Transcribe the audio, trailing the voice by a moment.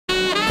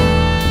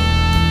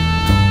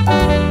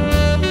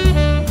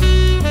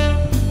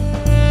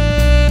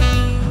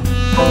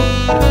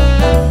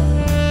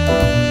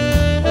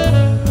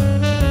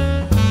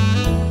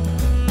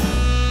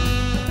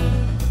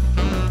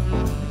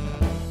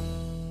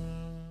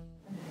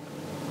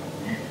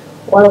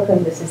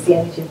Welcome. This is the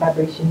energy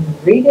vibration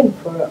reading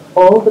for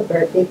all the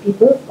birthday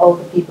people, all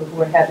the people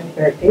who are having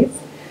birthdays.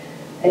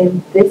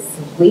 And this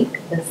week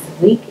is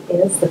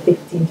the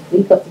 15th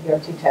week of the year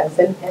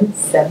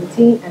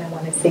 2017. And I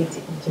want to say to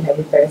each and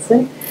every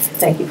person,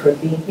 thank you for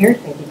being here.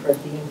 Thank you for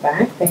being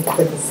back. Thank you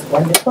for this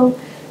wonderful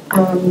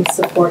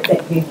support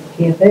that you've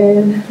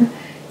given.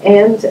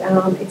 And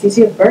it is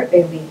your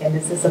birthday week. And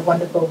this is a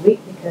wonderful week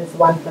because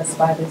 1 plus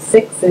 5 is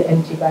 6, the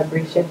energy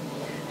vibration.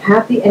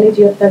 Have the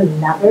energy of the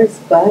Lovers,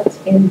 but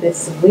in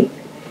this week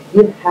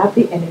you have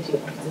the energy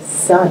of the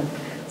Sun.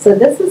 So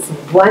this is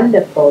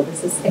wonderful.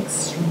 This is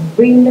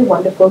extremely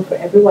wonderful for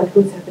everyone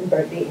who's having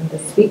birthday in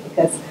this week,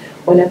 because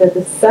whenever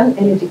the Sun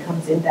energy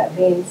comes in, that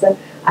means a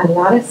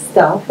lot of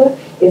stuff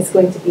is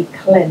going to be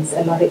cleansed,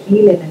 a lot of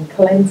healing and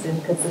cleansing,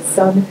 because the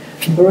Sun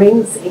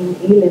brings in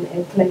healing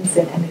and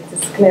cleansing, and it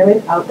is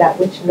clearing out that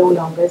which no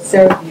longer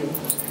serve you,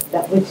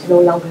 that which no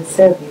longer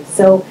serve you.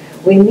 So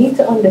we need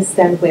to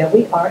understand where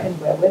we are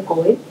and where we're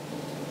going.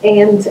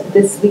 And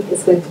this week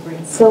is going to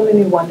bring so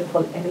many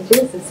wonderful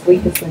energies. This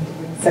week is going to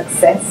bring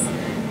success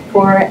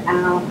for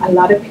a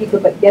lot of people,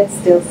 but yet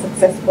still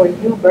success for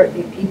you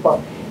birthday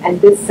people.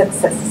 And this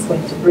success is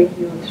going to bring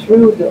you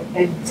through the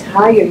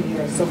entire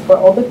year. So for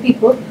all the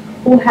people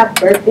who have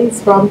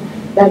birthdays from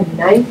the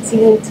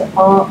 19th,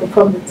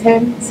 from the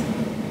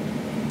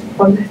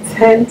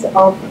 10th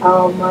of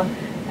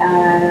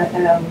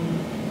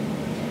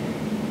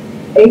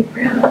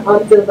April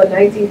until the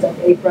 19th of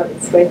April,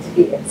 it's going to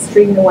be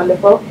extremely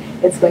wonderful.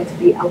 It's going to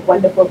be a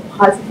wonderful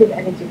positive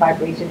energy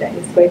vibration that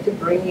is going to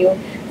bring you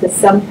to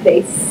some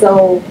place.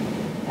 So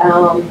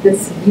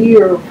this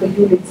year for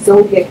you, the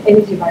Zodiac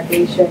energy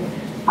vibration,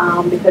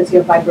 because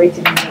you're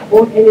vibrating in your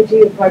own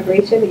energy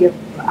vibration, the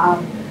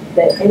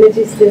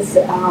energy is this,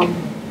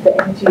 the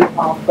energy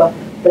of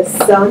the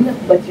Sun,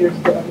 but your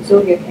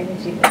Zodiac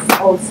energy is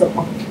also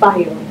on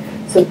fire.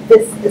 So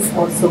this is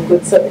also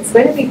good. So it's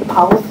going to be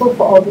powerful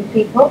for all the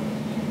people.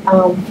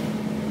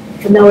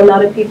 Now a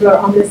lot of people are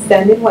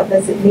understanding what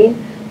does it mean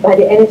by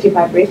the energy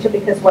vibration,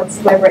 because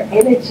whatsoever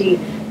energy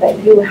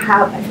that you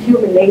have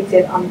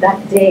accumulated on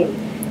that day,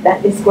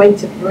 that is going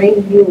to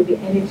bring you the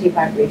energy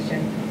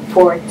vibration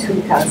for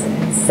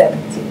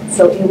 2017.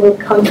 So it will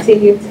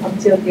continue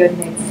until your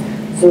next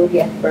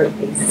Zodiac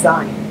birthday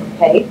sign.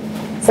 Okay?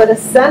 So the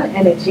Sun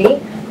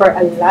energy, for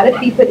a lot of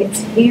people,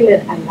 it's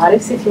healing a lot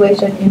of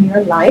situation in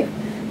your life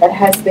that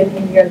has been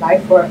in your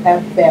life for a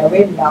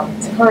very long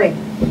time.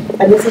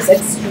 And this is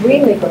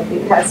extremely good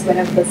because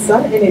whenever the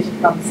Sun energy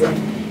comes in,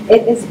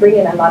 it is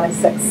bringing a lot of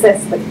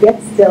success, but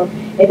yet still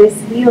it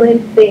is healing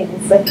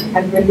things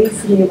and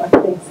releasing you of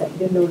things that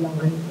you no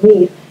longer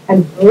need,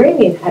 and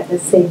bringing at the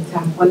same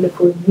time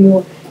wonderful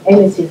new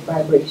energy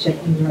vibration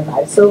in your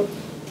life. So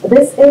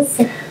this is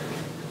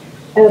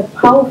a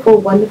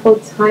powerful, wonderful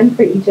time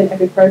for each and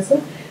every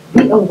person.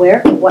 Be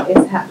aware of what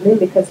is happening,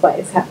 because what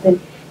is happening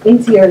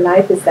into your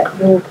life is that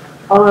you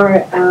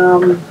are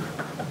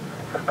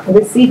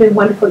receiving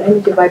wonderful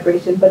energy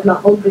vibration, but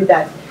not only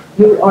that,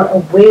 you are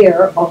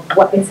aware of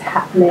what is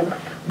happening,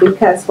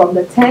 because from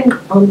the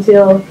 10th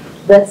until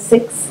the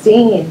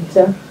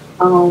 16th,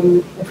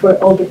 for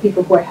all the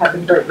people who are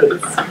having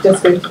birthdays, it's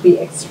just going to be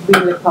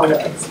extremely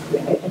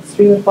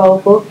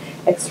powerful,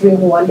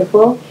 extremely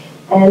wonderful,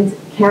 and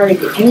carry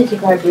the energy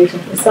vibration.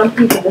 For some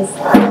people, this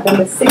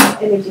number 6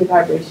 energy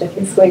vibration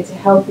is going to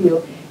help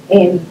you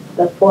in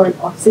the form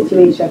of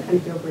situation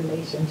and your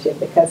relationship,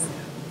 because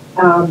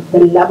the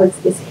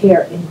Lovers is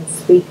here in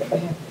this week,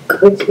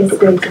 which is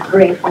going to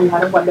bring a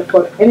lot of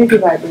wonderful energy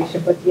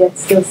vibration, but yet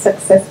still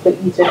success for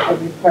each and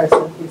every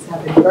person who's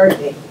having a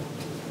birthday.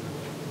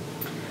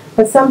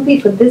 For some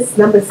people, this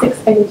number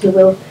 6 energy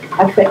will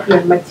affect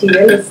your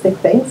materialistic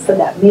things. So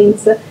that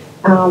means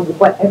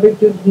whatever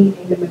you need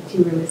in the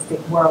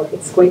materialistic world,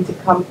 it's going to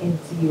come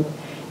into you.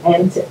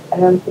 And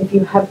if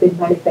you have been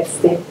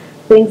manifesting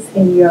things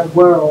in your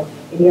world,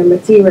 in your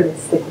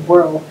materialistic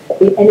world,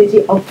 the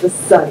energy of the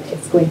Sun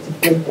is going to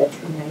bring that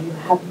in. You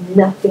have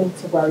nothing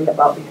to worry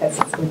about, because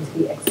it's going to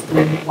be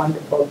extremely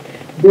wonderful.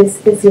 This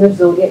is your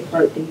Zodiac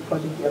birthday for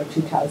the year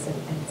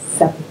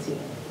 2017.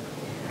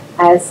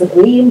 As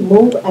we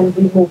move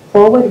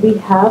forward, we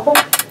have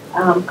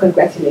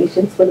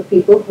congratulations for the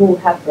people who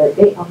have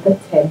birthday on the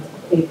 10th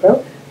of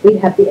April. We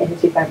have the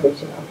energy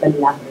vibration of the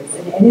Lovers.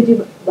 And the energy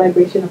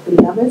vibration of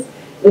the Lovers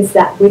is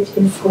that which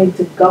is going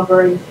to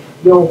govern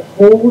your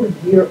whole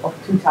year of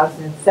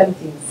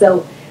 2017.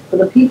 So for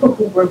the people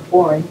who were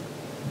born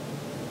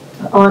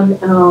on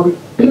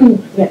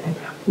yeah, I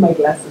have my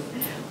glasses.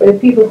 For the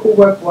people who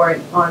were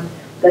born on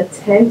the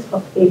 10th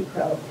of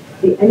April,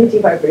 the energy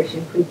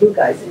vibration for you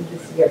guys in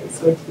this year is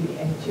going to be the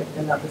energy of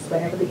the Lovers.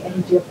 Whenever the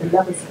energy of the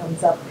Lovers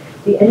comes up,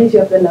 the energy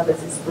of the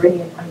Lovers is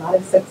bringing a lot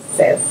of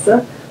success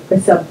for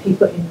some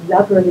people in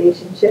love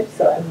relationships.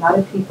 So a lot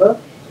of people,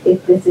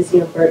 if this is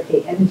your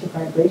birthday energy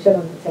vibration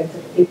on the 10th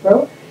of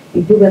April,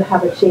 you will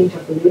have a change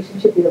of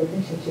relationship. Your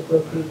relationship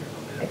will be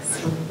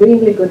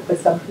extremely good for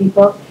some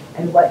people.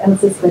 And what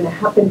else is going to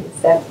happen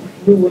is that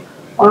if you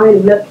are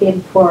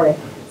looking for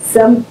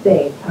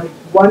something, a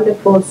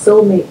wonderful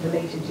soulmate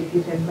relationship,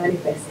 you can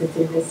manifest it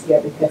in this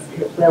year because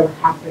it will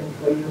happen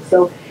for you.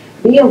 So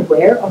be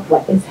aware of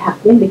what is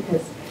happening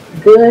because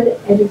good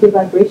energy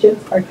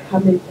vibrations are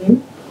coming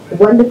in.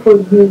 Wonderful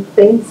new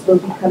things will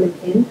be coming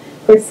in.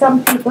 For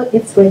some people,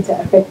 it's going to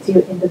affect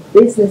you in the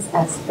business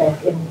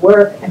aspect, in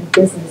work and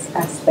business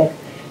aspect.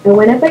 And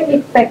whenever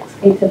it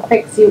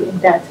affects you in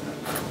that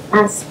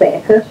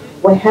aspect,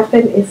 what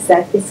happens is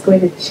that it's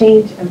going to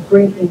change and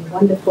bring in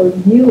wonderful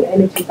new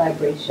energy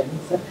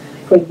vibrations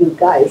for you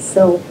guys.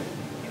 So,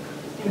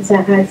 as I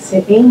ask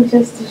the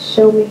angels to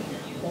show me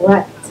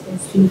what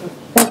is the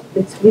effect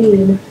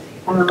between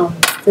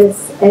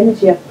this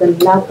energy of the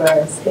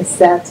lovers, is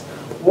that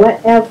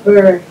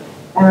whatever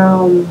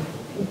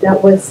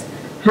that was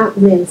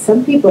happening,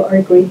 some people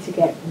are going to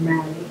get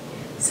married.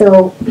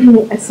 So,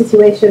 a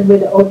situation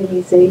with the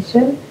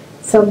organization,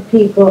 some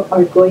people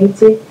are going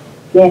to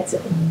get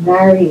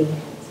married.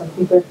 Some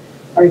people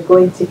are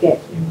going to get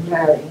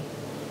married.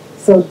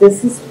 So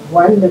this is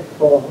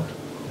wonderful.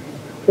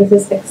 This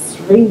is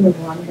extremely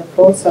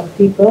wonderful. Some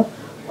people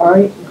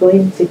are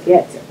going to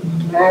get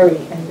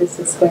married, and this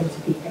is going to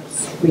be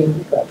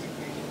extremely good.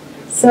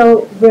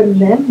 So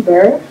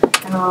remember,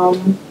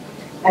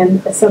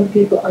 and some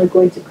people are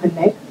going to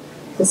connect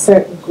to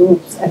certain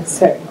groups and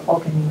certain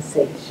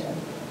organizations.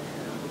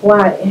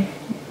 Why?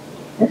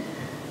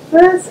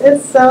 This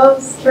is so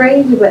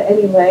strange, but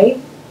anyway,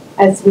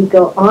 as we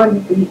go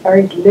on, we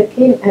are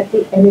looking at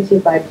the energy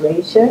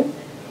vibration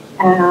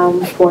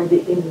for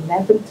the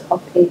 11th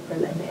of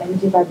April, and the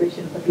energy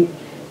vibration for the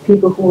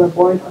people who were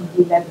born on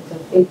the 11th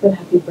of April.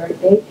 Happy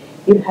birthday.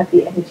 You have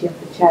the energy of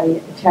the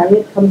Chariot. The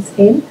Chariot comes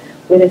in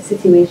with a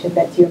situation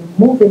that you're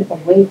moving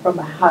away from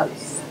a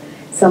house.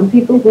 Some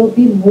people will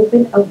be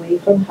moving away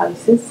from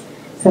houses.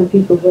 Some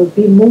people will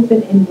be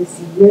moving in this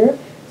year.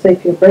 So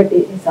if your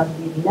birthday is on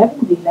the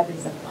 11th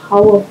is a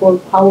powerful,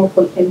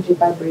 powerful energy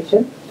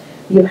vibration.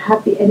 You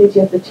have the energy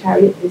of the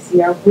Chariot this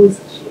year, who's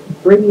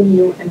bringing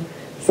you and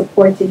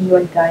supporting you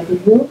and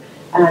guiding you.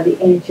 The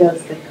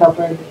angels that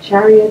cover the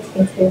Chariot,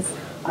 it is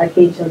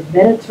Archangel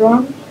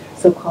Metatron,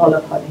 so call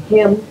upon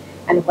him.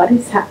 And what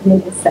is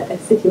happening is that a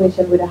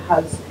situation with a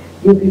house,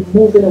 you'll be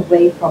moving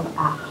away from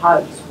a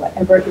house.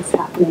 Whatever is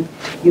happening,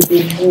 you'll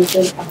be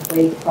moving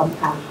away from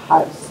a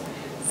house.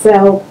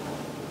 So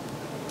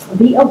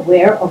be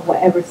aware of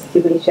whatever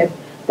situation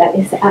that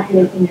is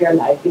happening in your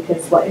life,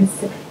 because what is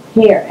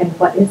here and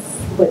what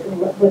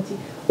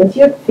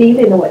you're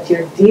feeling and what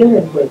you're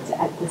dealing with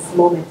at this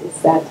moment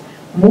is that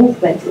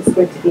movement is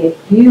going to be a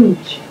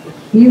huge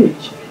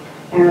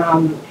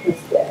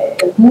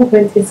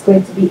movement is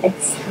going to be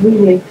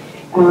extremely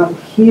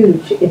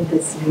huge in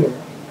this year.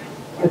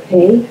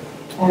 Okay,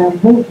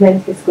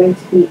 movement is going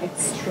to be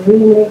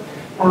extremely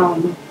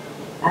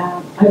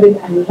having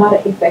a lot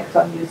of effect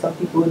on you. Some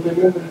people will be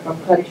moving from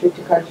country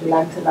to country,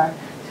 land to land.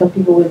 Some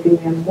people will be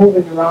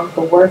moving around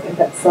for work and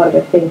that sort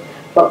of thing.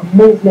 But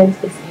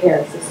movement is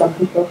here. So some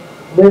people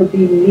will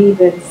be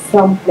leaving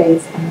some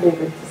place and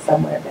moving to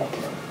somewhere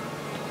better.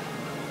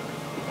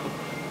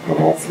 And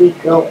as we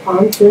go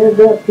on to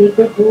the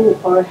people who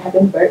are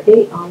having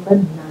birthday on the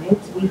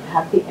 9th, we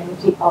have the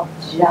energy of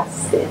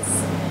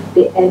justice.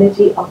 The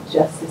energy of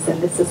justice,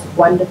 and this is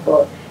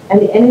wonderful.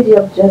 And the energy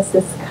of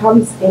justice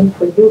comes in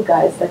for you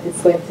guys, that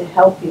is going to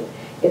help you.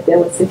 If there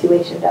was a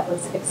situation that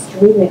was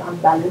extremely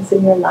unbalanced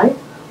in your life,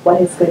 what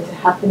is going to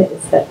happen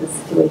is that the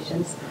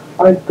situations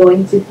are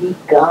going to be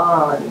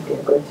gone.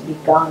 They're going to be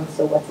gone.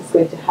 So what is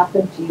going to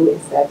happen to you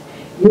is that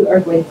you are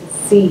going to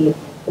see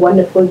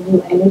wonderful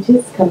new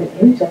energies coming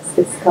in.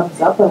 Justice comes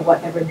up, and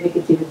whatever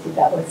negativity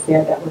that was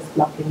there that was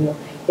blocking you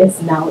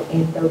is now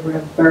in the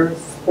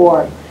reverse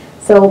form.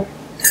 So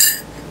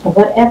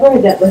whatever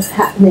that was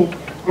happening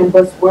and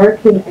was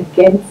working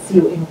against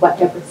you in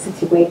whatever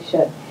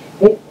situation,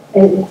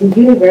 the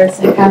universe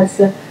has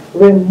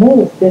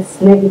removed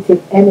this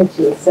negative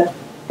energies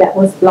that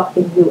was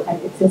blocking you,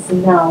 and it is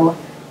now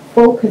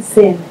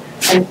focusing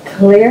and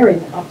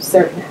clearing up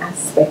certain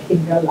aspects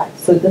in your life.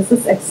 So this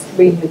is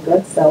extremely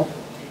good. So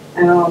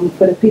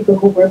for the people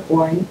who were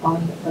born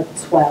on the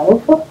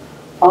 12th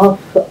of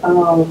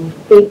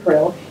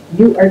April,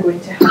 you are going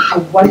to have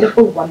a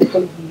wonderful,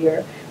 wonderful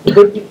year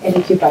with the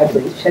energy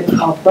vibration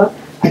of a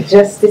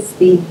justice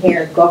being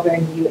here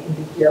governing you in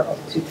the year of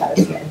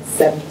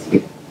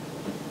 2017.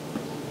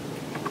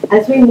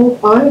 As we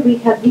move on, we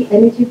have the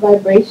energy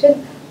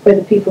vibration for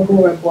the people who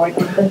were born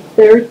on the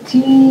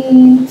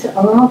 13th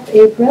of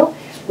April.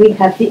 We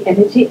have the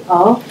energy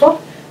of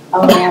the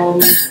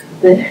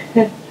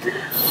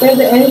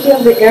energy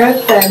of the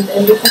Hierophant,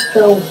 and this is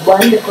so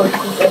wonderful.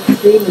 This is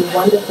extremely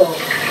wonderful.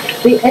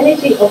 The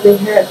energy of the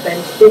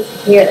Hierophant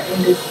is here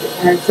in this,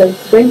 so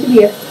it's going to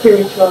be a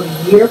spiritual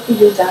year for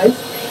you guys.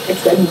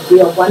 It's going to be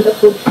a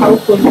wonderful,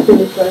 powerful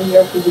spiritual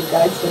year for you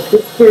guys. But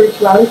this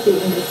spirituality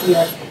in this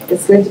year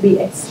is going to be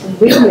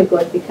extremely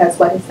good, because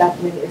what is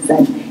happening is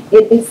that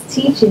it is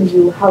teaching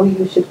you how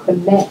you should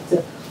connect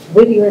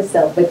with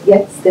yourself, but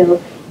yet still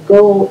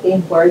go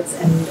inwards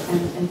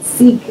and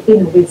seek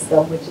in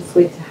wisdom, which is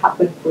going to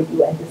happen for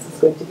you. And this is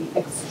going to be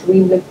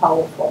extremely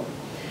powerful.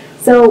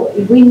 So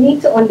we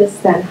need to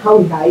understand how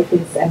life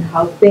is and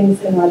how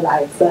things in our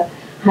lives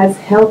has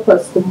helped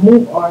us to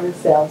move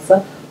ourselves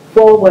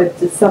forward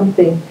to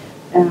something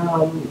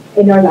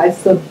in our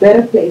lives, to a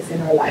better place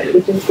in our life,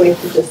 which is going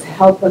to just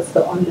help us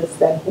to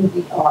understand who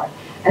we are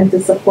and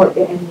to support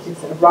the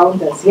energies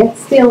around us. Yet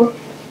still,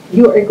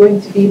 you are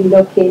going to be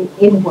looking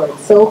inward.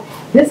 So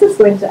this is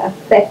going to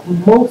affect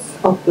most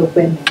of the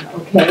women,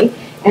 okay?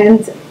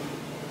 And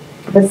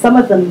for some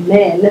of the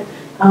men,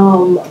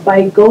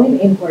 by going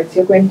inwards,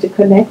 you're going to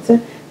connect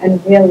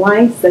and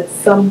realize that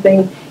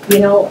something,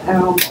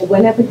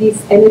 whenever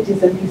these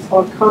energies and these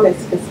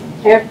arcanas, because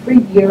every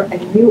year a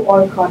new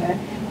arcana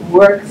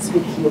works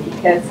with you,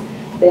 because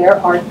there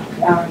are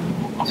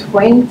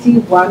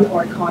 21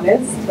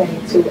 arcanas,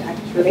 22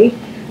 actually,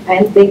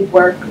 and they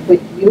work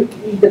with you.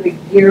 Every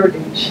year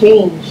they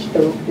change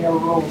their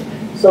role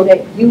so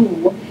that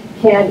you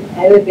can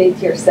elevate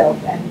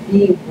yourself and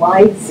be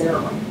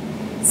wiser.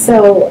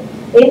 So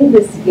in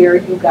this year,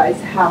 you guys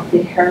have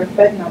the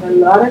Hierophant. Not a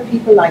lot of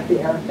people like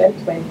the Hierophant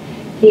when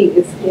he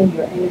is in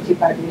your energy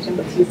vibration,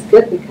 but he's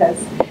good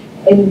because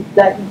in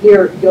that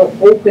year, you'll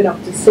open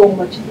up to so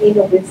much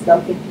inner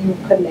wisdom if you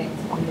connect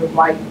on the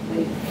right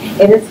way.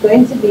 And it's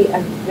going to be a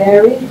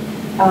very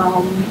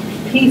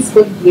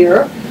peaceful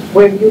year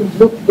where you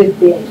look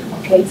within.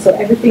 Okay, so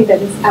everything that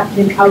is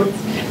happening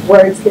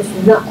outwards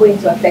is not going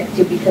to affect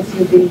you because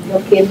you've been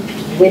looking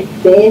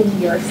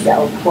within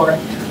yourself for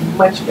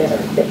much better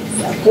things.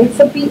 Okay,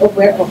 so be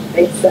aware of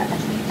this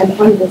and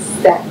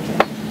understand.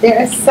 There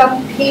are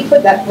some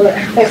people that were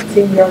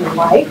affecting your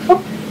life.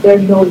 They're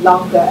no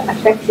longer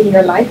affecting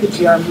your life. If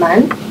you're a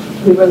man,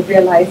 you will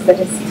realize that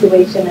the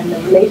situation and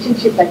the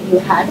relationship that you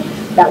had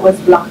that was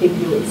blocking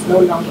you is no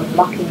longer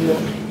blocking you,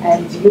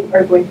 and you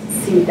are going to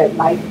see that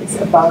life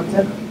is about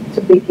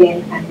to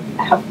begin and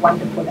have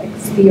wonderful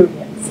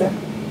experience.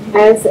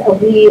 As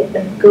we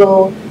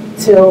go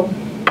to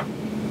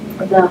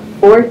the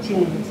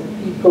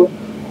 14th, people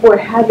who are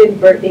having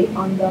birthday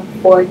on the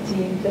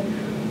 14th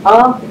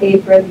of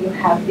April, you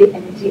have the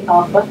energy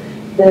of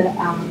the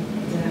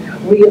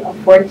Wheel of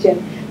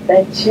Fortune,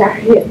 the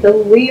Chariot. The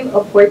Wheel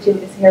of Fortune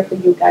is here for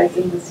you guys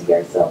in this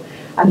year. So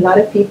a lot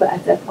of people,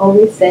 as I've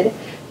always said,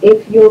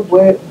 if you're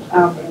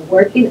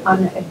working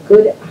on a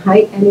good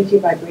high energy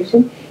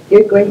vibration,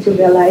 you're going to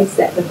realize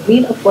that the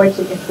Wheel of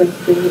Fortune is going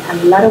to bring you a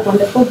lot of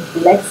wonderful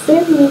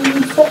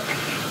blessings,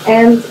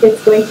 and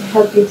it's going to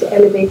help you to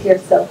elevate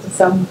yourself to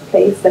some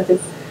place that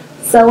is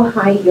so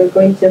high you're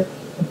going to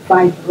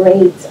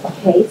vibrate.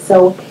 Okay,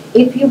 so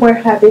if you were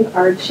having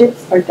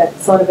hardships or that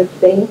sort of a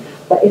thing,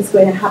 what is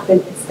going to happen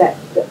is that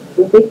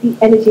with the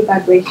energy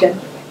vibration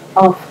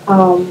of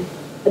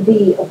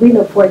the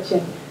Wheel of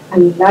Fortune, a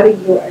lot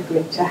of you are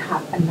going to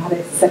have a lot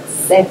of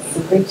success,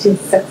 riches,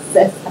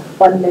 success,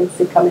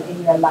 abundance coming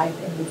in your life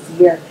in this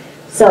year.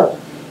 So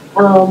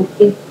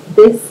if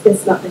this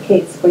is not the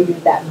case for you,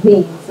 that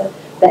means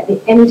that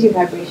the energy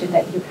vibration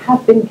that you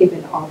have been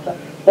given off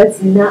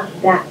was not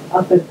that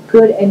of a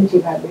good energy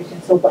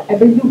vibration. So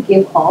whatever you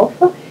give off,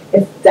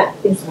 that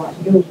is what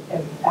you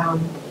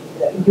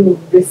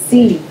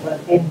receive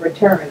in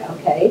return.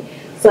 Okay,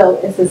 so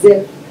it's as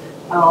if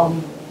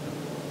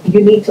you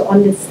need to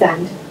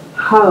understand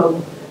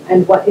how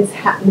and what is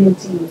happening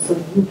to you so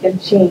you can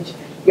change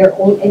your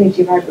own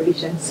energy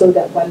vibration, so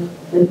that when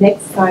the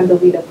next time the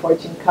Wheel of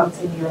Fortune comes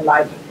in your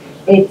life,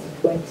 it's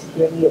going to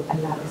bring you a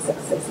lot of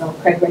success. Now,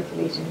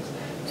 congratulations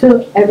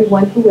to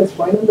everyone who was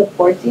born on the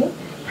 14th.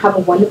 Have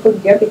a wonderful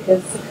year,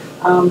 because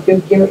your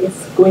year is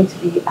going to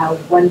be a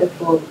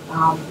wonderful,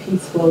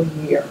 peaceful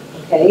year.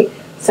 Okay,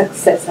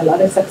 success, a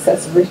lot of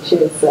success,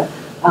 riches.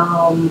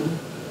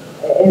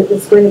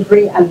 It's going to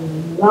bring a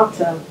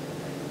lot of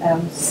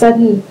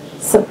sudden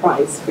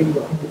surprise for you,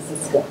 and this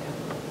is good.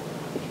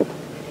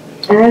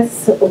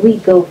 As we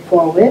go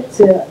forward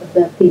to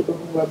the people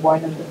who were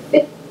born on the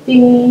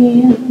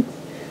 15th,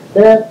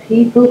 the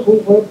people who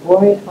were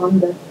born on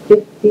the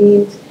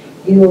 15th,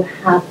 you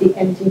have the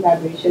energy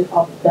vibration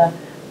of the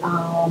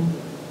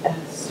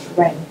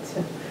strength.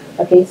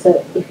 Okay,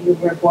 so if you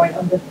were born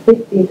on the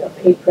 15th of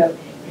April,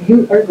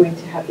 you are going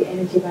to have the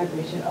energy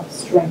vibration of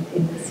strength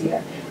in this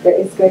year. There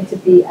is going to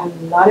be a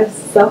lot of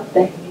stuff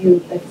that's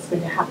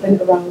going to happen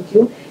around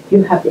you.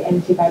 You have the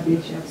energy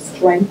vibration of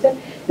strength.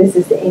 This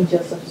is the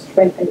angels of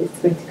strength, and it's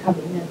going to come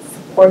in and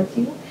support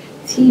you,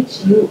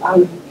 teach you how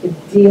you can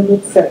deal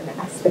with certain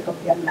aspects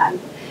of your life.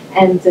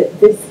 And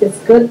this is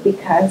good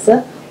because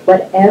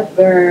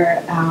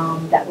whatever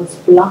that was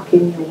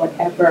blocking you,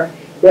 whatever,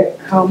 there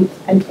comes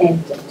an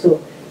end to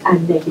a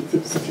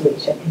negative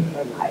situation in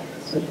your life.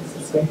 So this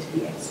is going to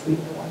be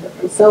extremely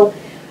wonderful. So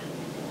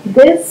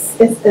this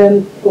is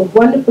a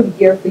wonderful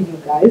year for you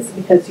guys,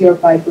 because you're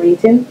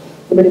vibrating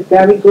with a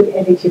very good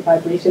energy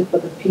vibration for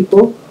the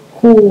people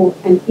who,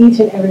 and each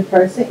and every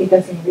person, it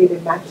doesn't really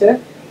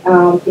matter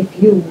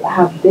if you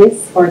have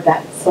this or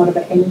that sort of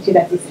an energy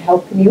that is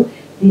helping you.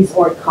 These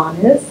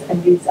arcanas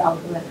and these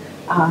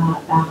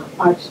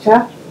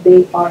archetypes,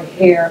 they are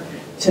here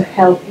to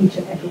help each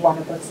and every one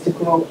of us to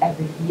grow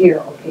every year.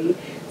 Okay,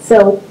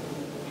 so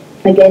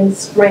Again,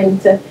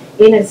 strength,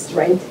 inner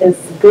strength is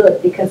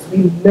good because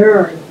we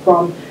learn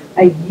from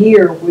a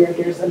year where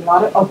there's a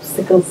lot of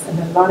obstacles and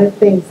a lot of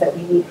things that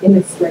we need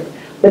inner strength.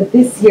 But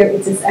this year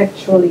it is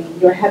actually,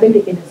 you're having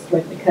the inner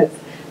strength because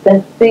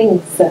the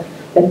things,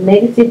 the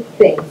negative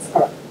things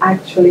are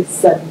actually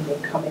suddenly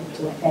coming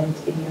to an end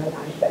in your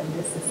life, and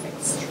this is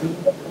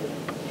extremely good.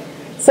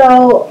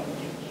 So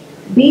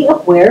be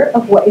aware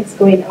of what is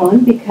going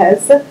on,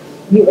 because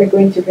you are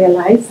going to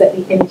realize that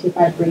the energy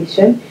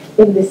vibration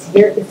in this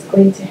year is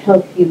going to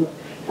help you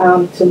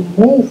to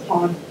move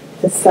on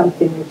to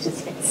something which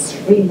is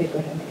extremely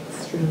good and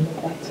extremely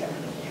better.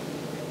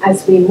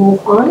 As we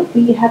move on,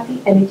 we have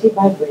the energy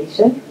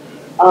vibration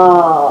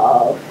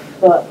of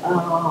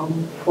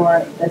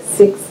for the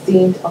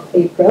 16th of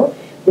April.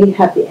 We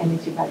have the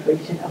energy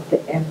vibration of the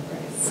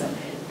Empress.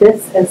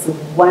 This is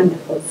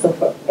wonderful. So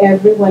for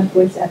everyone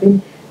who is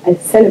having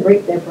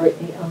celebrate their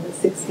birthday on the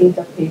 16th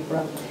of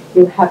April,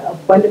 you have a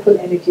wonderful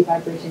energy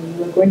vibration.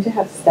 You are going to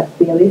have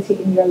stability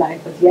in your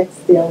life, but yet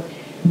still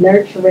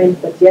nurturing,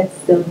 but yet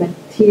still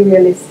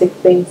materialistic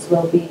things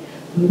will be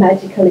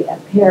magically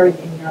appearing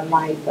in your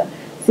life.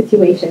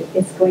 Situation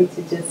is going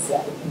to just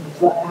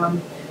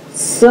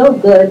so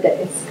good that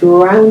it's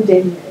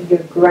grounding,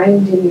 you're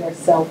grounding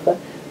yourself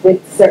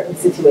with certain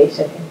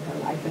situation in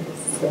your life, and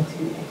this is going to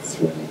be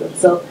extremely good.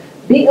 So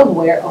be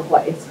aware of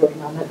what is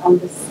going on and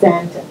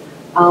understand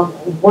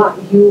what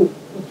you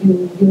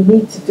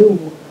need to do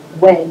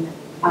when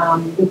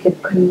you can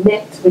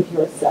connect with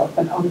yourself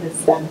and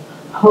understand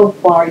how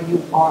far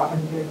you are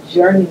on your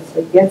journeys,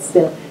 but yet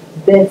still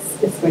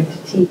this is going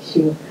to teach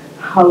you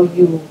how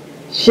you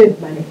should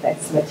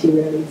manifest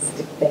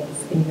materialistic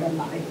things in your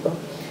life. So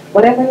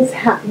whatever is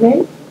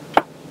happening,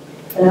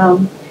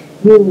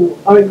 you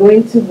are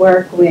going to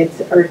work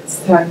with earth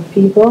sign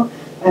people.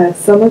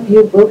 Some of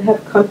you will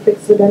have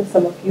conflicts with them,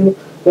 some of you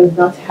will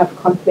not have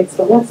conflicts,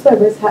 but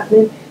whatsoever is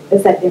happening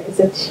is that there is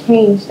a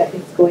change that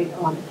is going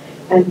on,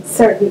 and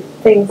certain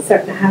things,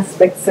 certain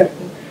aspects,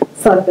 certain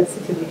sort of a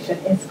situation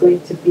is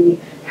going to be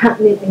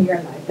happening in your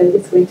life, and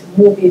it's going to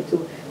move you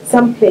to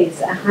some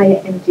place, a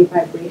higher energy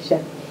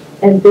vibration,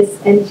 and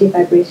this energy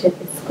vibration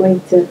is going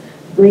to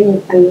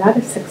bring a lot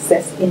of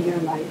success in your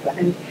life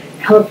and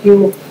help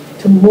you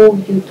to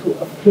move you to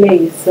a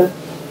place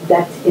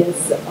that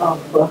is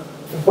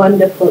of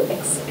wonderful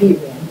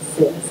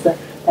experiences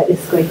that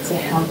is going to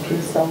help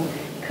you. So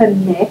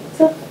connect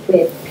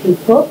with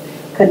people,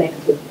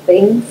 connect with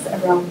things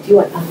around you,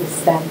 and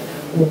understand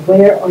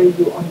where are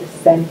you,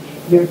 understand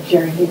your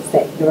journeys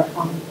that you're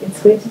on.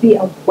 It's going to be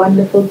a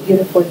wonderful,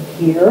 beautiful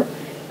year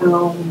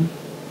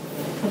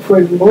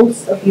for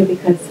most of you,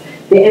 because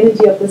the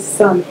energy of the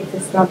sun, it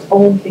is not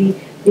only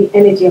the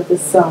energy of the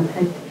sun,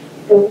 and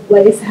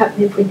what is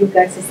happening for you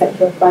guys is that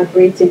you're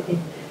vibrating in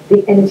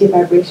the energy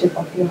vibration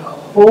of your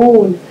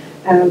own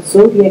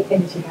zodiac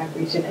energy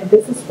vibration, and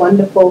this is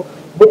wonderful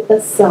with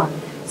the sun.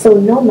 So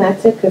no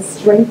matter, because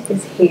strength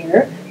is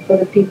here for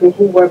the people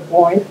who were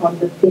born on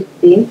the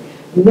 15th,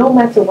 no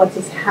matter what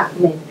is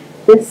happening,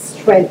 this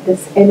strength,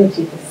 this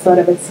energy, this sort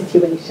of a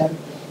situation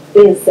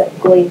is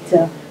going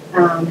to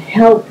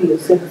help you.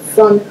 So the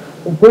sun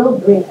will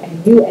bring a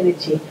new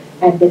energy,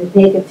 and the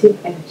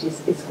negative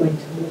energies is going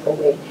to move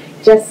away.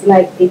 Just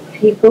like the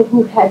people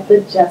who had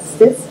the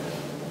justice,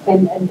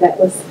 and that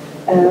was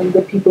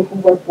the people who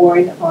were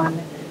born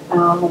on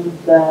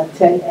the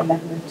 10,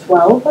 11, and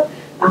 12,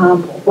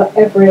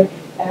 whatever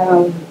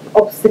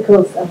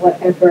obstacles and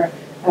whatever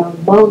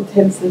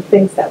mountains and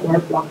things that were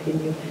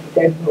blocking you,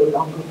 they're no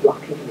longer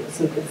blocking you.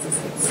 So this is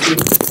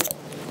extremely.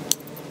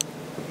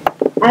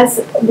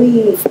 As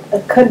we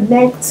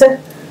connect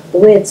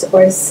with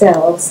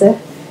ourselves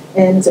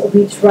and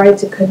we try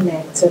to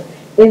connect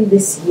in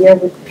this year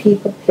with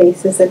people,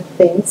 places, and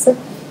things,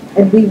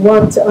 and we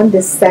want to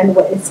understand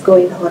what is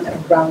going on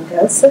around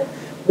us,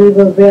 we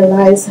will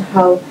realize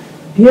how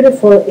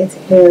beautiful it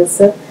is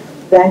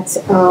that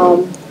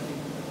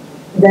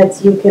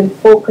that you can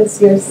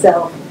focus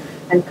yourself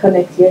and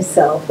connect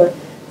yourself.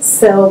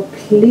 So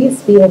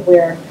please be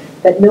aware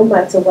that no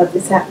matter what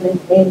is happening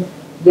in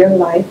your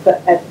life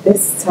at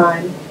this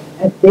time,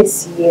 at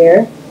this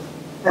year,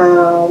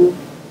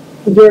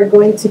 you're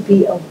going to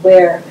be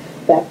aware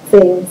that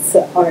things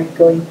are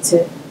going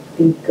to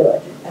be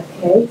good.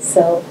 Okay,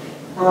 so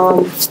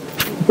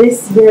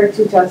this year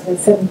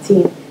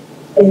 2017,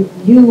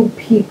 you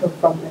people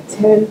from the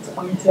 10th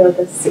until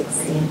the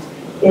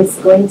 16th is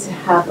going to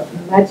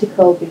have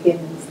magical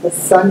beginnings. The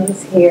sun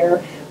is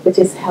here, which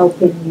is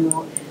helping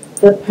you.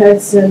 The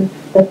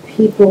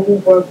people who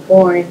were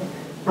born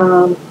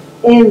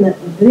in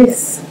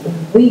this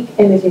weak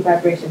energy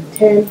vibration,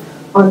 10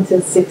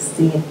 until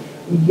 16,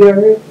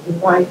 your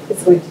life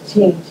is going to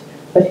change,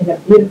 but in a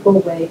beautiful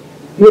way,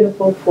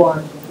 beautiful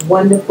form,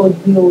 wonderful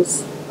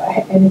news,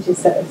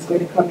 energies that is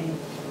going to come in.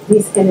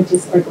 These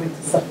energies are going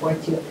to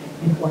support you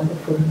in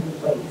wonderful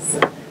new ways.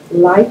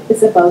 Life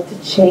is about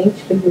to change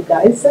for you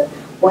guys.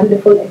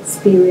 Wonderful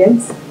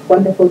experience,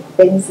 wonderful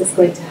things is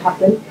going to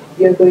happen.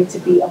 You're going to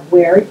be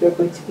aware, you're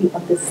going to be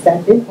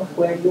understanding of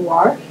where you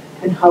are,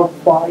 and how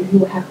far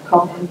you have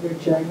come on your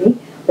journey,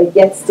 but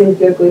yet still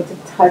you're going to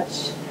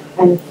touch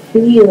and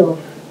feel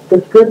the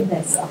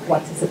goodness of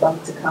what is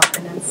about to come.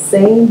 And I'm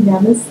saying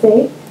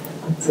namaste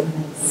until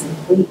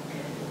next week.